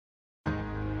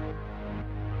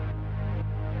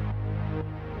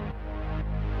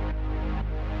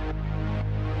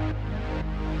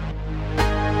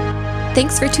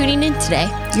Thanks for tuning in today.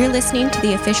 You're listening to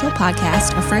the official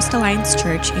podcast of First Alliance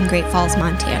Church in Great Falls,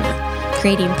 Montana,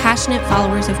 creating passionate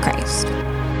followers of Christ.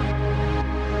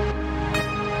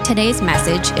 Today's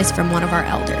message is from one of our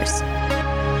elders.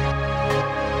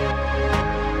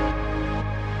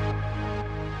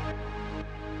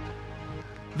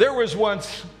 There was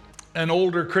once an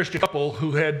older Christian couple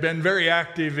who had been very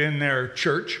active in their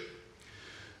church.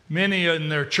 Many in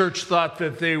their church thought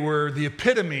that they were the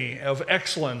epitome of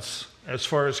excellence as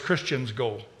far as Christians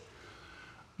go.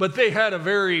 But they had a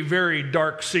very, very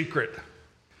dark secret.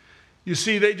 You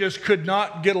see, they just could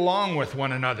not get along with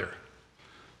one another.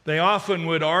 They often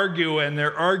would argue, and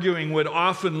their arguing would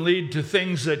often lead to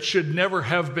things that should never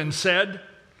have been said,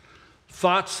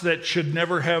 thoughts that should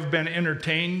never have been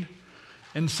entertained,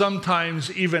 and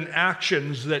sometimes even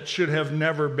actions that should have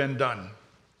never been done.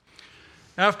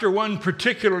 After one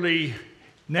particularly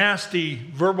nasty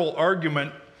verbal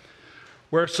argument,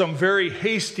 where some very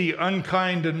hasty,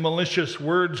 unkind, and malicious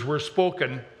words were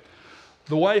spoken,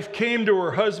 the wife came to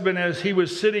her husband as he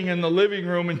was sitting in the living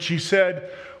room, and she said,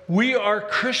 "We are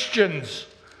Christians.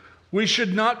 We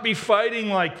should not be fighting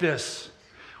like this.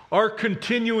 Our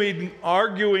continuing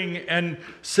arguing and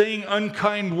saying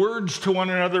unkind words to one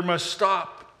another must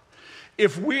stop.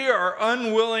 If we are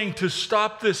unwilling to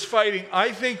stop this fighting,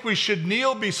 I think we should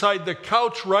kneel beside the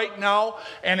couch right now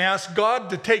and ask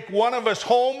God to take one of us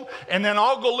home, and then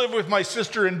I'll go live with my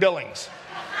sister in Billings."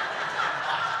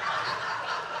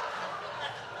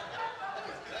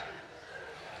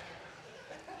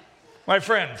 My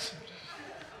friends,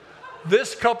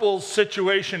 this couple's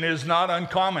situation is not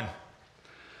uncommon.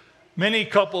 Many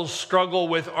couples struggle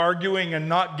with arguing and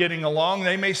not getting along.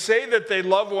 They may say that they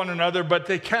love one another, but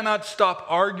they cannot stop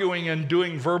arguing and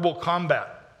doing verbal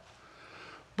combat.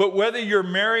 But whether you're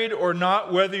married or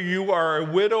not, whether you are a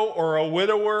widow or a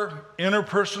widower,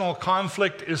 interpersonal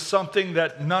conflict is something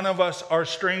that none of us are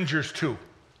strangers to.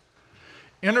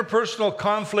 Interpersonal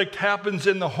conflict happens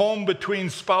in the home between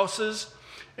spouses,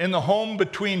 in the home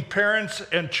between parents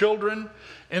and children,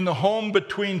 in the home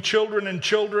between children and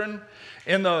children,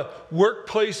 in the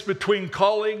workplace between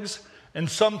colleagues, and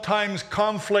sometimes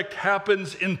conflict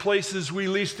happens in places we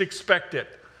least expect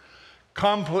it.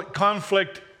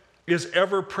 Conflict is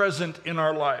ever present in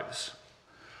our lives.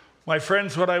 My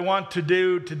friends, what I want to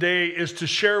do today is to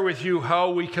share with you how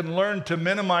we can learn to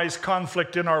minimize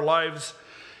conflict in our lives.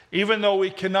 Even though we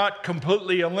cannot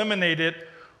completely eliminate it,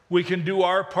 we can do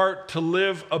our part to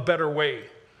live a better way.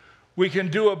 We can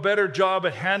do a better job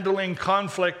at handling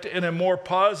conflict in a more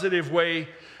positive way,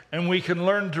 and we can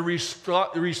learn to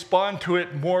respond to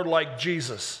it more like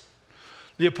Jesus.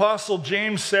 The Apostle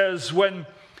James says,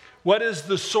 what is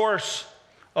the source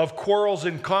of quarrels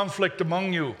and conflict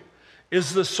among you?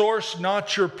 Is the source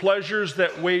not your pleasures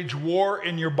that wage war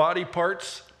in your body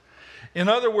parts? In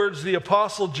other words, the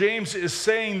Apostle James is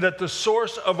saying that the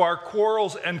source of our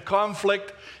quarrels and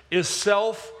conflict is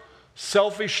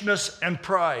selfishness, and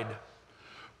pride.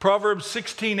 Proverbs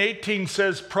 16:18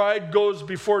 says, "Pride goes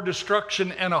before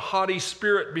destruction and a haughty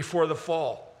spirit before the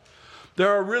fall." There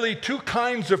are really two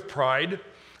kinds of pride.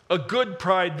 A good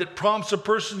pride that prompts a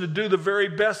person to do the very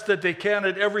best that they can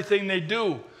at everything they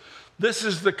do. This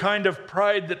is the kind of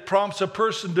pride that prompts a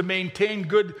person to maintain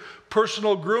good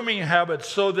personal grooming habits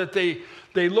so that they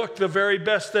look the very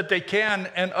best that they can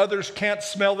and others can't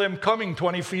smell them coming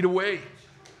 20 feet away.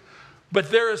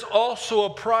 But there is also a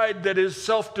pride that is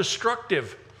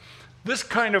self-destructive. This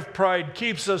kind of pride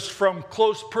keeps us from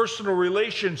close personal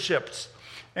relationships,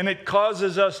 and it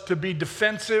causes us to be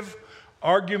defensive,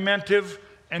 argumentative,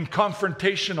 and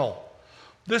confrontational.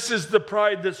 This is the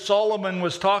pride that Solomon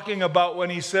was talking about when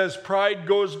he says, "Pride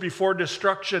goes before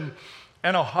destruction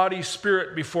and a haughty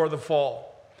spirit before the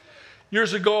fall."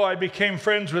 Years ago, I became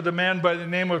friends with a man by the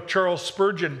name of Charles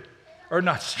Shepson.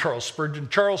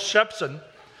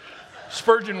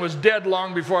 Spurgeon was dead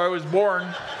long before I was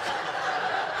born.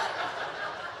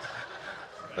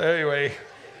 Anyway,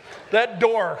 that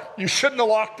door, you shouldn't have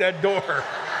locked that door.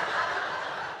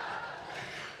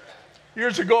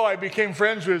 Years ago, I became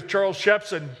friends with Charles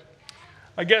Shepson.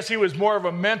 I guess he was more of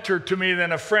a mentor to me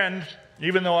than a friend.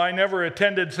 Even though I never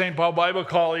attended St. Paul Bible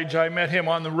College, I met him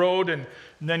on the road, and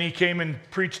then he came and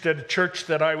preached at a church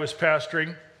that I was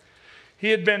pastoring. He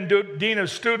had been Dean of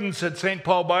Students at St.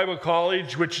 Paul Bible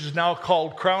College, which is now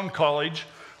called Crown College,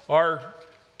 our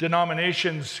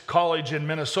denomination's college in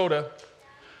Minnesota.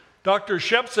 Dr.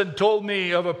 Shepson told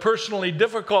me of a personally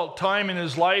difficult time in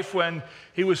his life when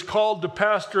he was called to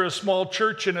pastor a small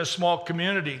church in a small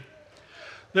community.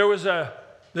 There was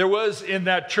in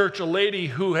that church a lady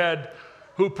who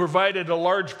provided a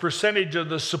large percentage of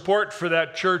the support for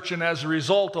that church, and as a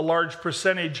result, a large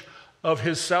percentage of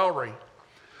his salary.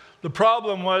 The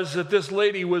problem was that this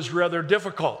lady was rather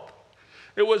difficult.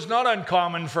 It was not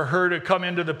uncommon for her to come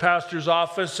into the pastor's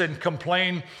office and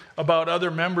complain about other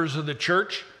members of the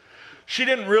church. She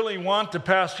didn't really want the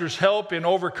pastor's help in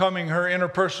overcoming her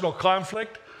interpersonal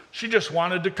conflict. She just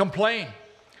wanted to complain.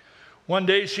 One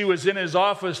day she was in his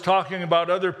office talking about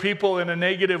other people in a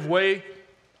negative way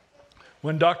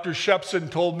when Dr.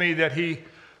 Shepson told me that he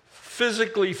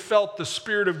physically felt the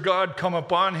Spirit of God come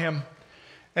upon him,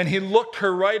 and he looked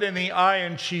her right in the eye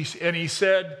and he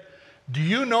said, "Do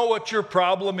you know what your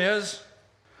problem is?"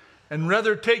 And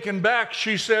rather taken back,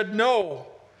 she said, "No."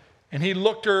 And he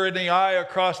looked her in the eye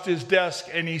across his desk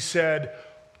and he said,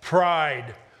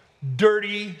 "Pride.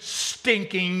 Dirty,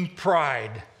 stinking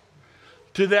pride."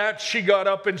 To that, she got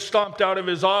up and stomped out of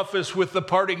his office with the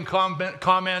parting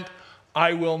comment,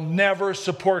 "I will never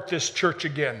support this church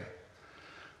again."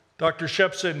 Dr.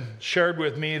 Shepson shared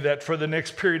with me that for the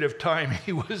next period of time,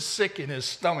 he was sick in his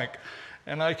stomach,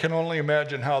 and I can only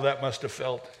imagine how that must have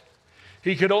felt.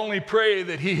 He could only pray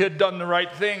that he had done the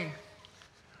right thing.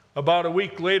 About a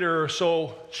week later or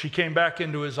so, she came back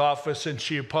into his office and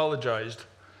she apologized.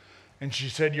 And she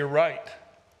said, "You're right.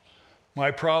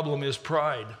 My problem is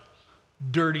pride.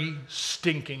 Dirty,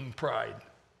 stinking pride."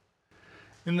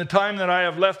 In the time that I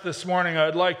have left this morning,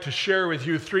 I'd like to share with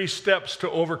you 3 steps to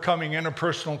overcoming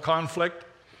interpersonal conflict.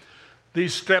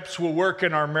 These steps will work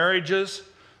in our marriages.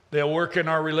 They'll work in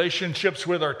our relationships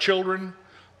with our children.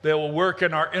 They will work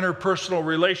in our interpersonal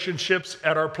relationships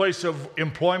at our place of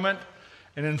employment.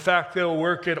 And in fact, they will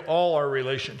work in all our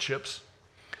relationships.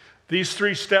 These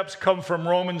 3 steps come from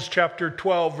Romans chapter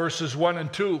 12, verses 1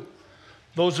 and 2.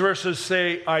 Those verses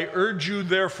say, "I urge you,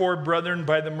 therefore, brethren,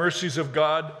 by the mercies of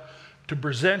God, to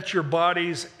present your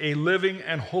bodies a living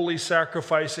and holy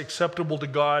sacrifice acceptable to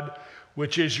God,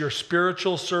 which is your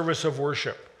spiritual service of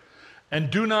worship. And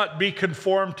do not be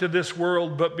conformed to this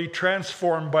world, but be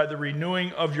transformed by the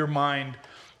renewing of your mind,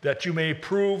 that you may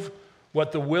prove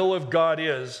what the will of God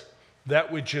is,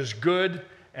 that which is good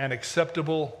and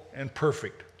acceptable and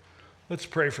perfect." Let's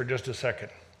pray for just a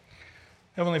second.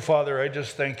 Heavenly Father, I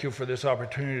just thank you for this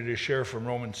opportunity to share from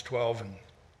Romans 12. And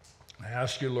I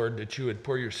ask you, Lord, that you would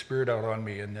pour your Spirit out on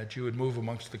me and that you would move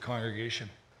amongst the congregation.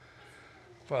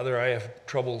 Father, I have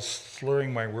trouble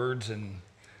slurring my words and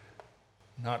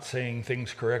not saying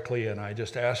things correctly. And I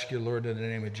just ask you, Lord, in the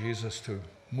name of Jesus, to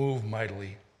move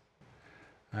mightily.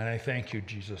 And I thank you,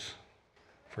 Jesus,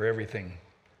 for everything.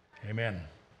 Amen.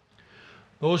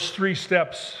 Those 3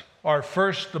 steps are: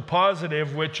 first, the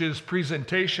positive, which is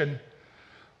presentation.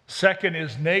 Second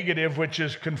is negative, which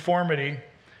is conformity.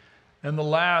 And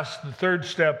the 3rd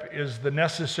step is the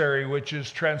necessary, which is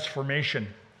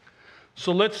transformation.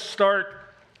 So let's start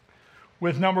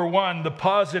with number 1, the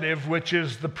positive, which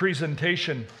is the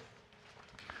presentation.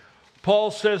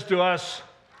 Paul says to us,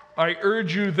 "I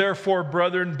urge you, therefore,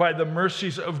 brethren, by the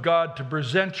mercies of God, to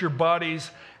present your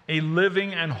bodies a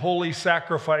living and holy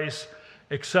sacrifice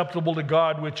acceptable to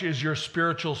God, which is your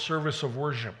spiritual service of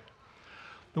worship."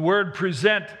 The word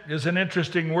present is an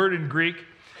interesting word in Greek.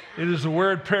 It is the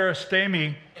word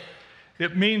peristemi.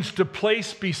 It means to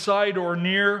place beside or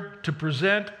near, to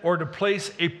present, or to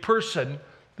place a person.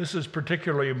 This is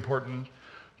particularly important.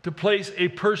 To place a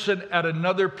person at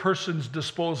another person's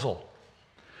disposal.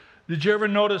 Did you ever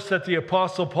notice that the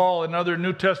Apostle Paul and other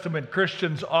New Testament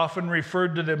Christians often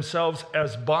referred to themselves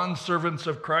as bondservants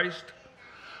of Christ?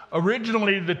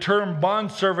 Originally, the term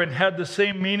bondservant had the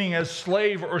same meaning as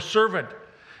slave or servant.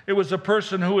 It was a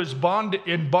person who was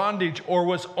in bondage or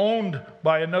was owned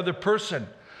by another person.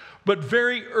 But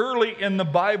very early in the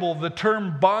Bible, the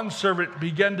term bondservant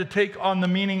began to take on the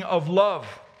meaning of love.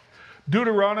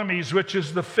 Deuteronomy, which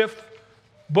is the 5th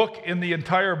book in the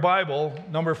entire Bible,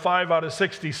 number 5 out of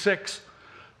 66,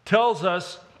 tells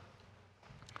us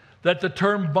that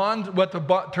what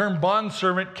the term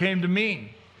bondservant came to mean.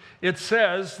 It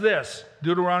says this,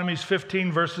 Deuteronomy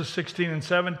 15, verses 16 and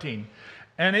 17,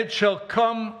 "And it shall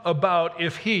come about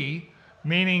if he,"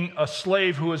 meaning a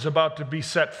slave who is about to be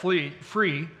set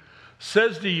free,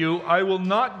 "says to you, I will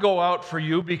not go out for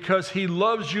you, because he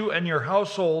loves you and your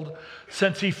household,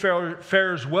 since he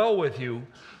fares well with you,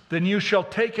 then you shall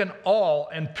take an awl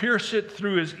and pierce it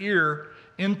through his ear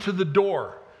into the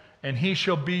door, and he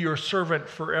shall be your servant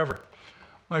forever."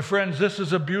 My friends, this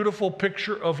is a beautiful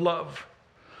picture of love.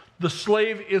 The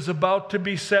slave is about to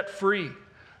be set free.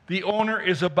 The owner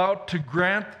is about to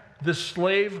grant the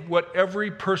slave what every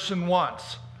person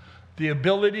wants: the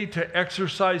ability to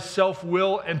exercise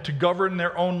self-will and to govern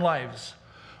their own lives.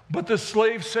 But the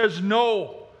slave says,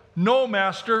 "No, no,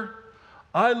 master.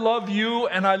 I love you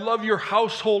and I love your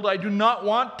household. I do not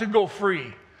want to go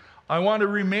free. I want to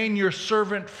remain your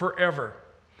servant forever.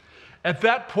 At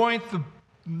that point,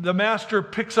 the master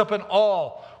picks up an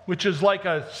awl, which is like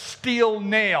a steel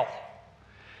nail,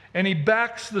 and he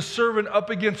backs the servant up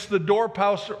against the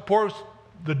doorpost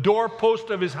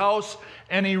of his house,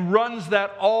 and he runs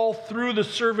that awl through the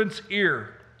servant's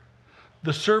ear.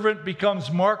 The servant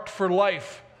becomes marked for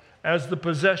life as the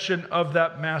possession of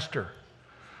that master.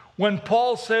 When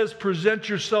Paul says present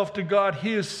yourself to God,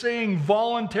 he is saying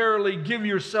voluntarily give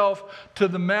yourself to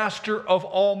the master of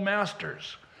all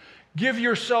masters. Give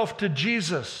yourself to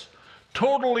Jesus,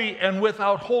 totally and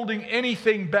without holding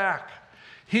anything back.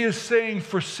 He is saying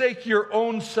forsake your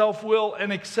own self-will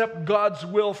and accept God's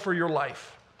will for your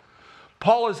life.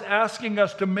 Paul is asking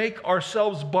us to make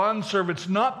ourselves bondservants,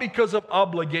 not because of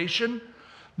obligation,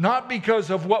 not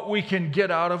because of what we can get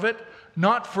out of it,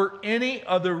 not for any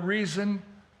other reason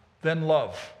than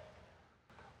love.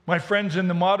 My friends, in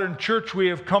the modern church, we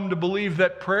have come to believe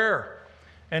that prayer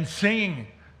and singing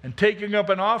and taking up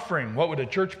an offering, what would a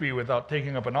church be without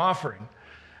taking up an offering,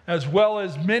 as well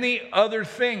as many other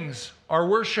things, are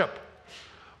worship.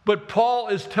 But Paul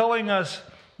is telling us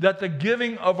that the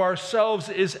giving of ourselves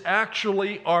is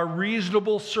actually our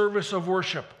reasonable service of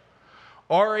worship.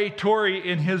 R.A. Torrey,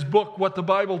 in his book, What the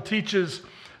Bible Teaches,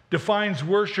 defines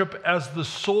worship as the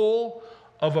soul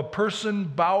of a person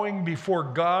bowing before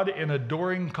God in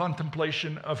adoring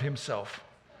contemplation of himself.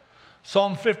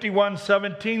 Psalm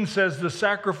 51:17 says, the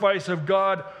sacrifice of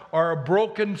God are a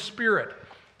broken spirit,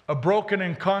 a broken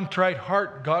and contrite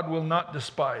heart God will not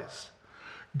despise.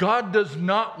 God does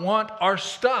not want our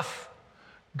stuff.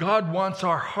 God wants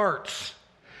our hearts.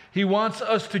 He wants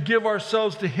us to give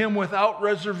ourselves to him without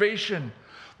reservation.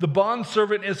 The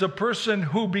bondservant is a person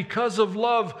who, because of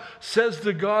love, says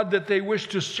to God that they wish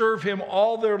to serve him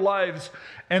all their lives,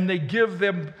 and they give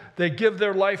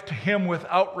their life to him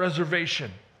without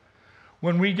reservation.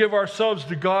 When we give ourselves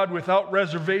to God without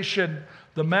reservation,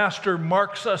 the master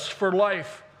marks us for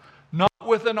life, not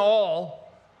with an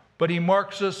awl, but he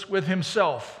marks us with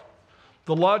himself.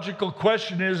 The logical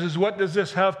question is what does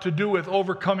this have to do with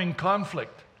overcoming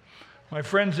conflict? My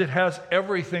friends, it has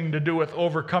everything to do with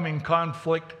overcoming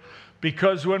conflict,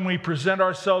 because when we present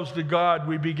ourselves to God,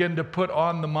 we begin to put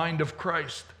on the mind of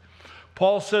Christ.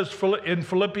 Paul says in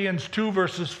Philippians 2,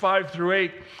 verses 5 through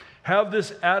 8, have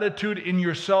this attitude in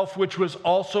yourself, which was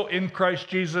also in Christ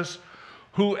Jesus,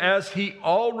 who, as he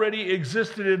already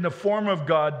existed in the form of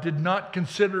God, did not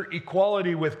consider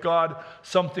equality with God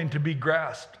something to be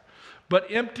grasped,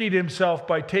 but emptied himself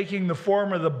by taking the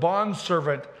form of the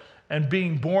bondservant and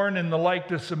being born in the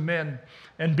likeness of men,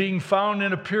 and being found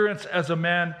in appearance as a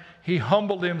man, he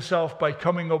humbled himself by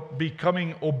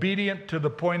becoming obedient to the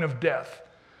point of death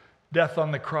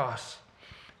on the cross.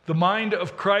 The mind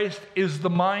of Christ is the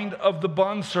mind of the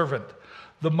bondservant.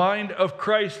 The mind of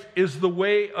Christ is the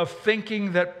way of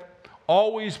thinking that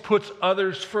always puts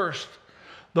others first.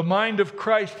 The mind of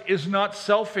Christ is not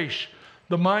selfish.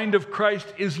 The mind of Christ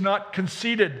is not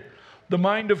conceited. The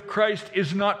mind of Christ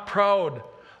is not proud.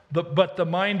 But the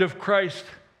mind of Christ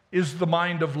is the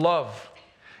mind of love.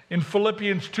 In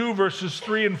Philippians 2, verses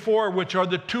 3 and 4, which are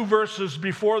the two verses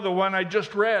before the one I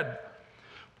just read,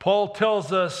 Paul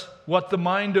tells us what the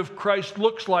mind of Christ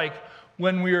looks like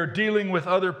when we are dealing with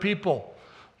other people.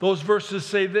 Those verses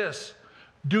say this: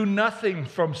 do nothing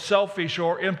from selfish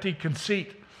or empty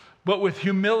conceit, but with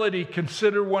humility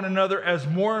consider one another as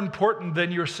more important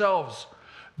than yourselves.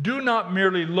 Do not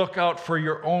merely look out for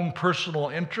your own personal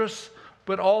interests,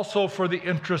 but also for the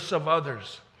interests of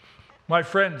others. My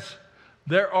friends,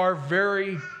 there are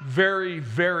very, very,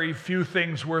 very few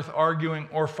things worth arguing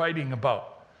or fighting about.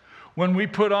 When we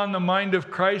put on the mind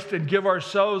of Christ and give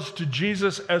ourselves to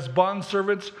Jesus as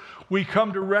bondservants, we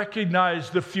come to recognize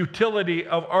the futility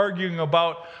of arguing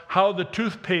about how the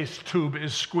toothpaste tube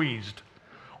is squeezed,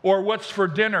 or what's for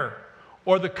dinner,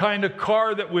 or the kind of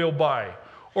car that we'll buy,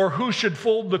 or who should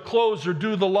fold the clothes or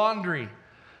do the laundry,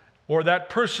 or that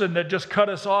person that just cut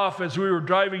us off as we were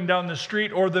driving down the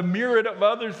street, or the myriad of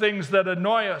other things that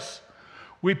annoy us.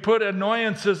 We put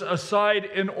annoyances aside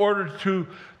in order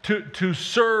to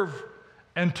serve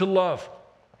and to love.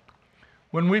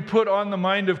 When we put on the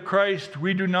mind of Christ,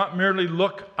 we do not merely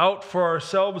look out for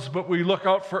ourselves, but we look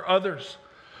out for others.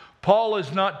 Paul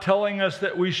is not telling us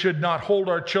that we should not hold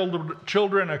our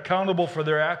children accountable for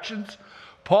their actions.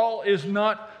 Paul is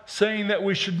not saying that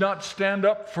we should not stand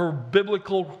up for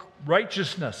biblical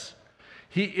righteousness.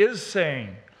 He is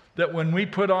saying that when we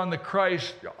put on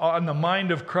the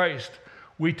mind of Christ,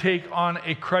 we take on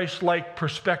a Christ-like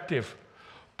perspective.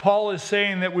 Paul is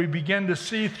saying that we begin to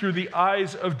see through the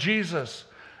eyes of Jesus,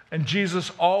 and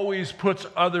Jesus always puts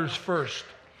others first.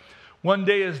 One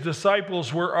day his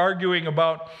disciples were arguing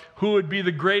about who would be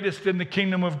the greatest in the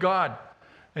kingdom of God.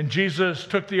 And Jesus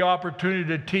took the opportunity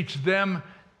to teach them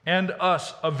and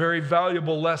us a very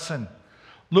valuable lesson.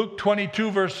 Luke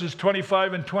 22 verses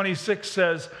 25 and 26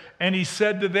 says, "And he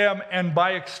said to them," and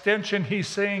by extension he's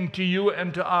saying to you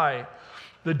and to I,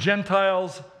 "The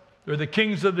Gentiles, or the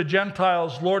kings of the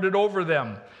Gentiles, lord it over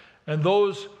them, and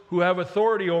those who have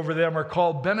authority over them are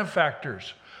called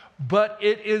benefactors. But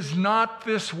it is not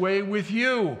this way with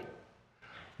you.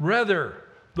 Rather,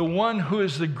 the one who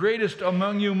is the greatest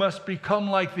among you must become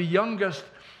like the youngest,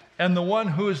 and the one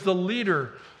who is the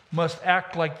leader must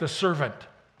act like the servant."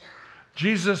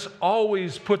 Jesus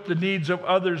always put the needs of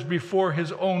others before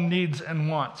his own needs and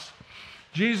wants.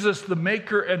 Jesus, the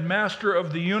maker and master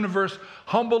of the universe,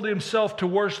 humbled himself to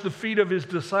wash the feet of his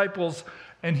disciples,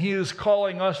 and he is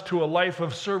calling us to a life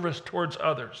of service towards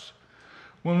others.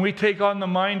 When we take on the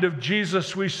mind of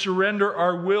Jesus, we surrender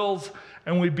our wills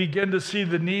and we begin to see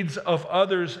the needs of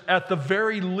others at the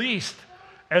very least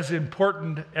as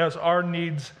important as our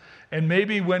needs. And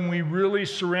maybe when we really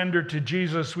surrender to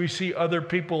Jesus, we see other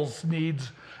people's needs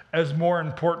as more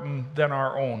important than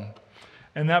our own.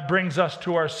 And that brings us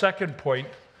to our second point,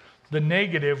 the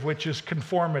negative, which is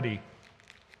conformity.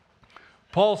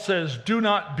 Paul says, "Do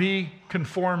not be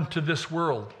conformed to this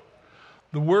world."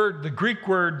 The Greek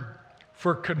word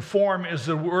for conform is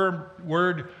the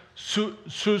word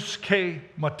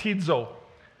suskematizo.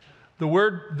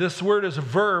 This word is a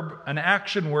verb, an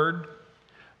action word,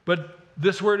 but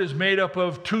this word is made up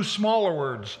of two smaller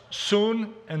words,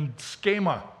 sun and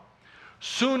schema.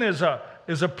 Sun is a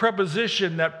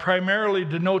preposition that primarily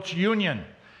denotes union,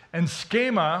 and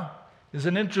schema is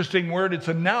an interesting word. It's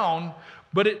a noun,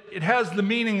 but it has the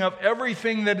meaning of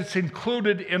everything that is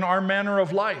included in our manner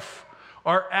of life.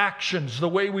 Our actions, the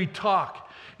way we talk.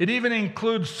 It even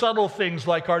includes subtle things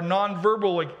like our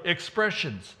nonverbal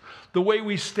expressions, the way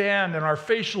we stand and our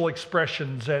facial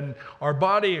expressions and our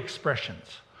body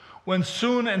expressions. When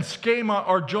sun and schema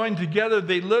are joined together,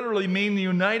 they literally mean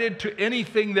united to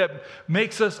anything that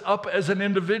makes us up as an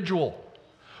individual.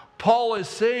 Paul is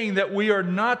saying that we are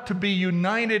not to be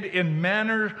united in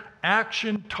manner,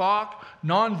 action, talk,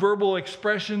 nonverbal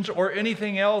expressions, or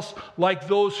anything else like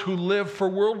those who live for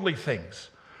worldly things.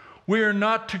 We are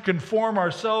not to conform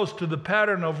ourselves to the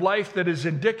pattern of life that is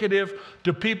indicative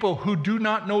to people who do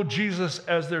not know Jesus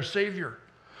as their Savior.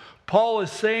 Paul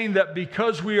is saying that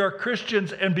because we are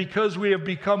Christians and because we have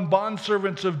become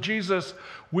bondservants of Jesus,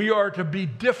 we are to be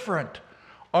different.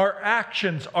 Our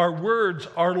actions, our words,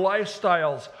 our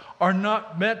lifestyles are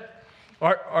not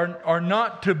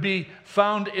to be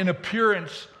found in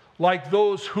appearance like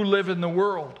those who live in the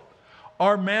world.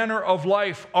 Our manner of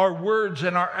life, our words,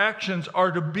 and our actions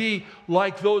are to be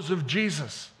like those of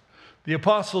Jesus. The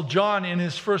Apostle John, in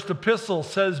his first epistle,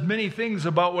 says many things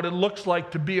about what it looks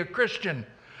like to be a Christian.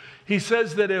 He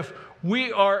says that if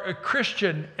we are a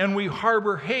Christian and we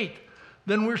harbor hate,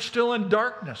 then we're still in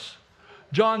darkness.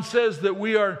 John says that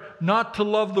we are not to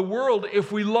love the world.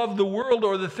 If we love the world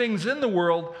or the things in the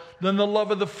world, then the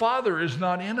love of the Father is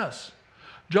not in us.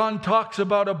 John talks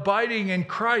about abiding in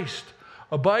Christ.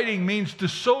 Abiding means to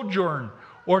sojourn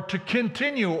or to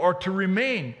continue or to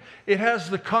remain. It has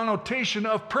the connotation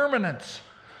of permanence.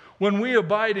 When we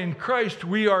abide in Christ,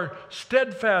 we are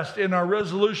steadfast in our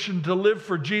resolution to live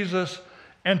for Jesus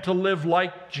and to live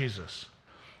like Jesus.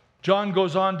 John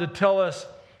goes on to tell us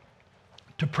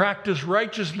to practice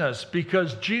righteousness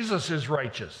because Jesus is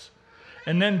righteous.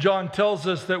 And then John tells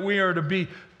us that we are to be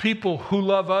people who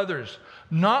love others,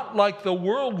 not like the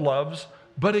world loves,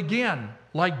 but again,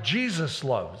 like Jesus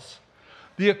loves.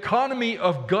 The economy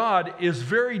of God is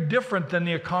very different than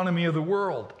the economy of the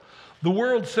world. The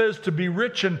world says to be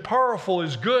rich and powerful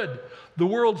is good. The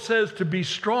world says to be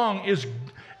strong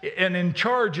and in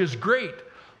charge is great.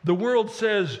 The world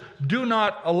says do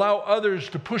not allow others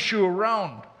to push you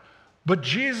around. But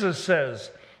Jesus says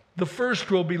the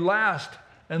first will be last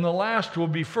and the last will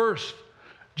be first.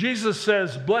 Jesus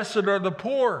says blessed are the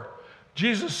poor.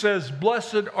 Jesus says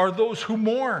blessed are those who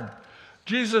mourn.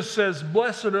 Jesus says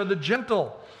blessed are the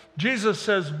gentle. Jesus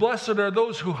says blessed are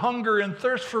those who hunger and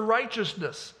thirst for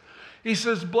righteousness. He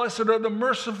says, blessed are the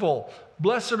merciful,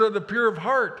 blessed are the pure of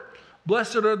heart,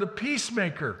 blessed are the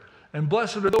peacemaker, and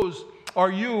blessed are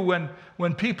you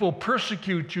when people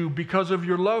persecute you because of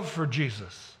your love for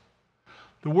Jesus.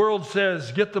 The world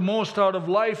says, get the most out of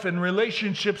life and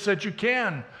relationships that you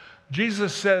can.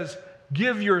 Jesus says,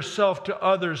 give yourself to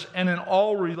others, and in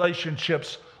all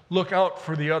relationships, look out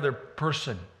for the other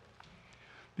person.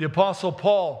 The Apostle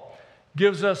Paul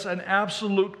gives us an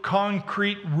absolute,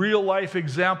 concrete, real-life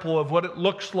example of what it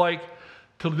looks like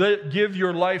to give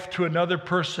your life to another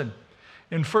person.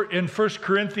 In 1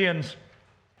 Corinthians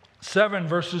 7,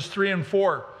 verses 3 and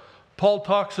 4, Paul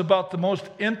talks about the most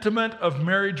intimate of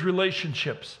marriage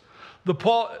relationships.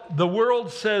 The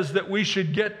world says that we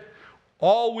should get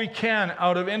all we can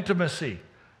out of intimacy.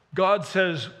 God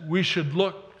says we should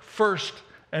look first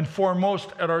and foremost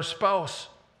at our spouse.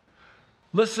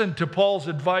 Listen to Paul's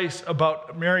advice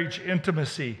about marriage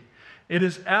intimacy. It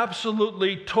is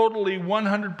absolutely, totally,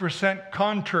 100%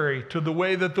 contrary to the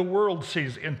way that the world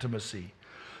sees intimacy.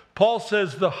 Paul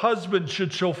says the husband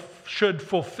should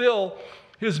fulfill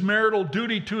his marital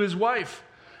duty to his wife,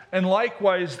 and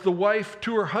likewise the wife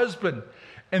to her husband.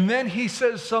 And then he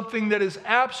says something that is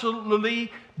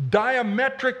absolutely,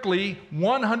 diametrically,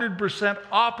 100%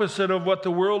 opposite of what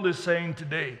the world is saying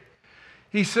today.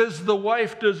 He says the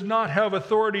wife does not have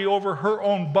authority over her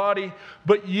own body,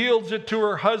 but yields it to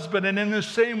her husband. And in the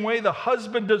same way, the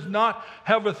husband does not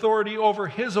have authority over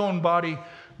his own body,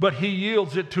 but he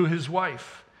yields it to his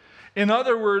wife. In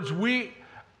other words, we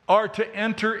are to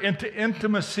enter into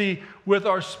intimacy with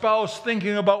our spouse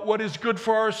thinking about what is good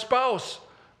for our spouse,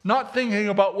 not thinking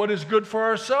about what is good for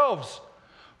ourselves.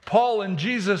 Paul and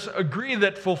Jesus agree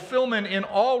that fulfillment in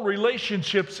all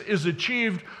relationships is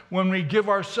achieved when we give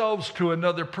ourselves to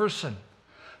another person.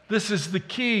 This is the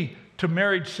key to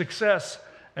marriage success,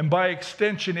 and by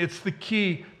extension, it's the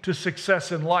key to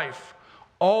success in life.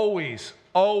 Always,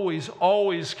 always,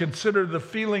 always consider the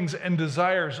feelings and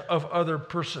desires of other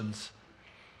persons.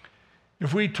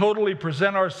 If we totally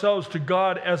present ourselves to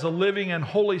God as a living and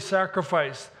holy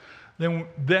sacrifice,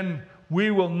 then we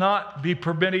will not be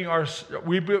putting ourselves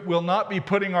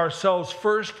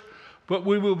first, but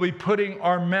we will be putting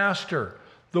our master,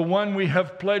 the one we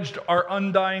have pledged our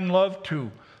undying love to,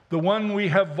 the one we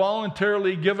have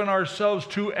voluntarily given ourselves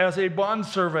to as a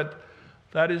bondservant,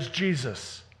 that is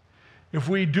Jesus. If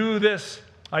we do this,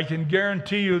 I can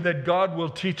guarantee you that God will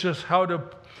teach us how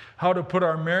to put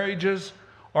our marriages,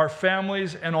 our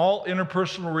families, and all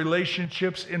interpersonal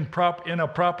relationships in a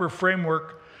proper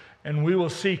framework, and we will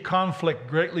see conflict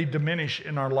greatly diminish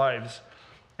in our lives.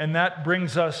 And that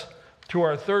brings us to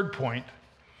our third point,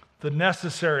 the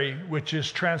necessary, which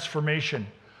is transformation.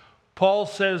 Paul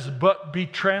says, but be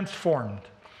transformed.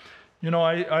 You know,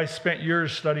 I spent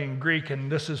years studying Greek,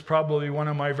 and this is probably one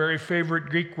of my very favorite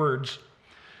Greek words.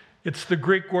 It's the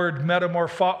Greek word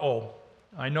metamorphao.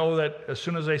 I know that as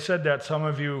soon as I said that, some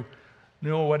of you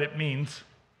know what it means.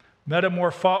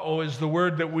 Metamorphao is the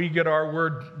word that we get our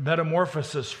word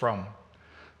metamorphosis from.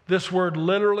 This word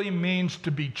literally means to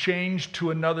be changed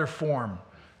to another form,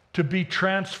 to be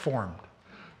transformed.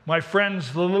 My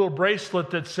friends, the little bracelet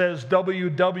that says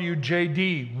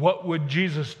WWJD, what would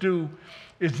Jesus do,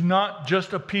 is not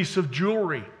just a piece of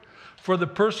jewelry. For the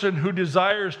person who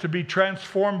desires to be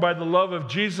transformed by the love of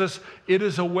Jesus, it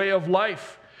is a way of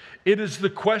life. It is the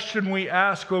question we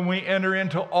ask when we enter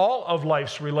into all of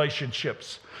life's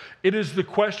relationships. It is the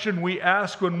question we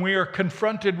ask when we are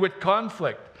confronted with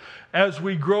conflict. As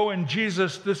we grow in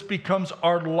Jesus, this becomes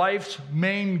our life's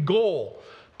main goal,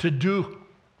 to do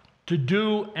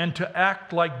and to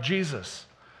act like Jesus.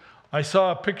 I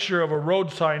saw a picture of a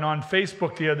road sign on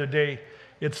Facebook the other day.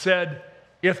 It said,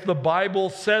 if the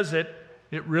Bible says it,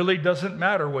 it really doesn't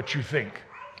matter what you think.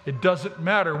 It doesn't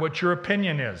matter what your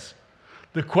opinion is.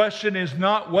 The question is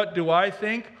not what do I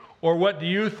think or what do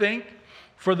you think.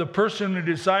 For the person who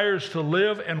desires to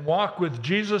live and walk with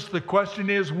Jesus, the question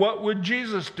is, what would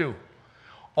Jesus do?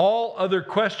 All other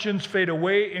questions fade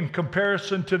away in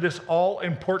comparison to this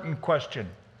all-important question.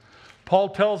 Paul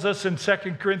tells us in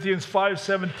 2 Corinthians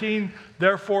 5:17,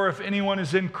 therefore, if anyone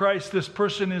is in Christ, this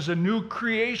person is a new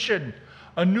creation,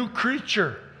 a new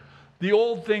creature. The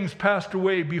old things passed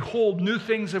away. Behold, new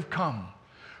things have come.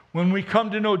 When we come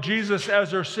to know Jesus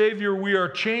as our Savior, we are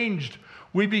changed.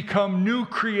 We become new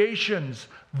creations.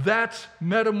 That's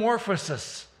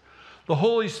metamorphosis. The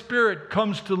Holy Spirit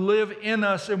comes to live in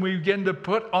us, and we begin to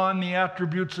put on the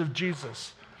attributes of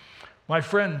Jesus. My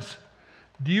friends,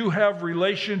 do you have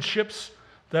relationships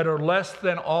that are less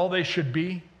than all they should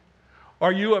be?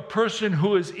 Are you a person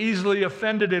who is easily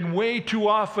offended and way too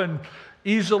often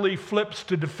easily flips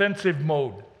to defensive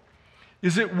mode?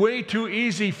 Is it way too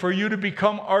easy for you to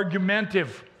become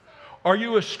argumentative? Are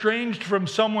you estranged from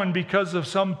someone because of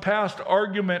some past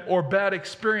argument or bad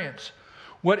experience?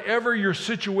 Whatever your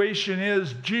situation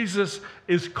is, Jesus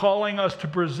is calling us to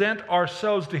present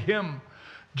ourselves to Him.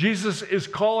 Jesus is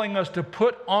calling us to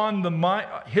put on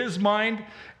His mind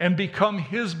and become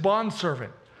His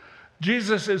bondservant.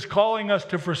 Jesus is calling us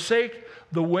to forsake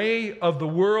the way of the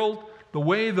world, the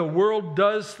way the world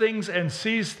does things and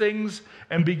sees things,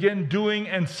 and begin doing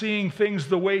and seeing things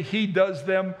the way He does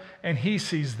them and He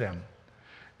sees them.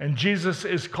 And Jesus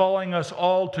is calling us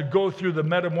all to go through the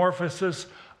metamorphosis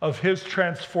of his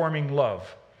transforming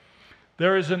love.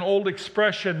 There is an old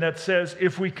expression that says,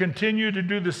 if we continue to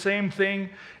do the same thing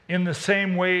in the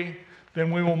same way,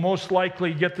 then we will most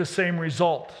likely get the same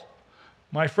result.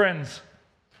 My friends,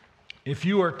 if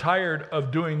you are tired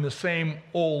of doing the same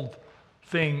old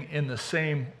thing in the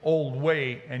same old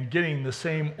way and getting the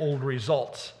same old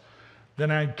results, then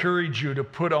I encourage you to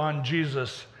put on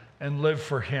Jesus and live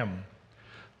for him.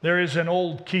 There is an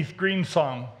old Keith Green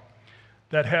song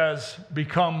that has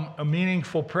become a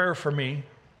meaningful prayer for me.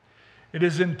 It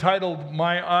is entitled,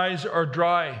 "My Eyes Are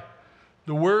Dry."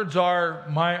 The words are,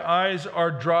 "My eyes are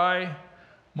dry,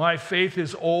 my faith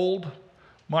is old,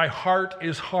 my heart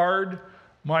is hard,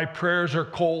 my prayers are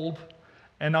cold,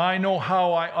 and I know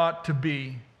how I ought to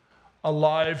be,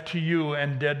 alive to you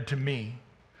and dead to me.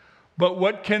 But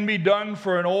what can be done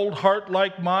for an old heart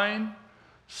like mine?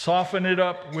 Soften it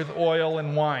up with oil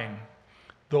and wine.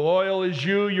 The oil is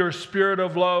you, your spirit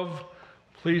of love.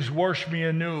 Please wash me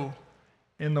anew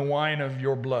in the wine of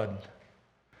your blood."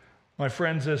 My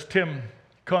friends, as Tim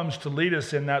comes to lead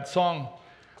us in that song,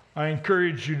 I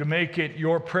encourage you to make it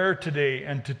your prayer today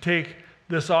and to take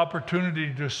this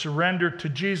opportunity to surrender to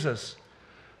Jesus.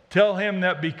 Tell him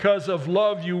that because of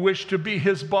love you wish to be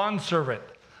his bondservant.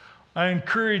 I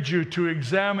encourage you to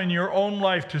examine your own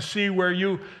life to see where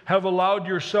you have allowed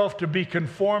yourself to be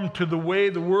conformed to the way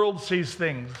the world sees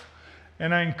things.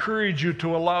 And I encourage you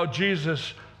to allow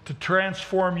Jesus to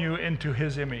transform you into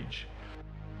his image.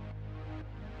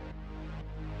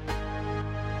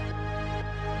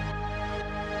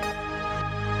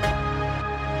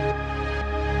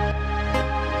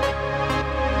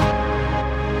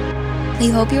 We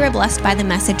hope you were blessed by the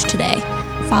message today.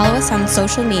 Follow us on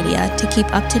social media to keep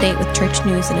up to date with church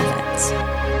news and events.